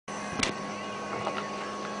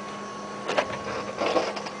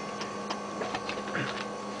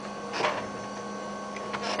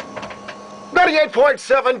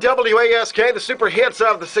98.7 WASK, the super hits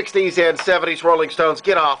of the 60s and 70s. Rolling Stones,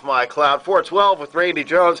 Get Off My Cloud. 412 with Randy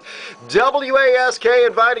Jones. WASK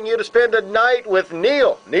inviting you to spend a night with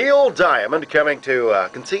Neil Diamond, coming to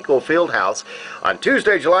Conseco Fieldhouse on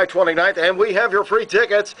Tuesday, July 29th. And we have your free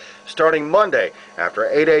tickets starting Monday after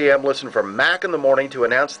 8 a.m. Listen for Mac in the morning to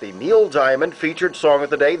announce the Neil Diamond featured song of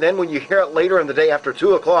the day. Then when you hear it later in the day after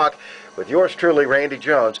 2 o'clock, with yours truly, Randy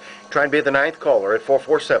Jones. Try and be the 9th caller at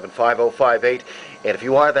 447-5058. And if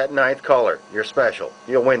you are that 9th caller, you're special.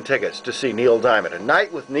 You'll win tickets to see Neil Diamond. A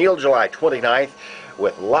night with Neil, July 29th,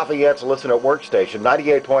 with Lafayette's Listen at Workstation,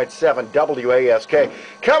 98.7 WASK.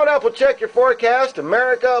 Coming up, we'll check your forecast.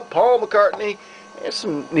 America, Paul McCartney, and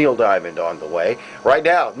some Neil Diamond on the way. Right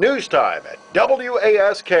now, news time at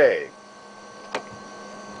WASK.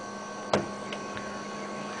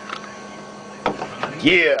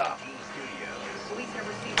 Yeah.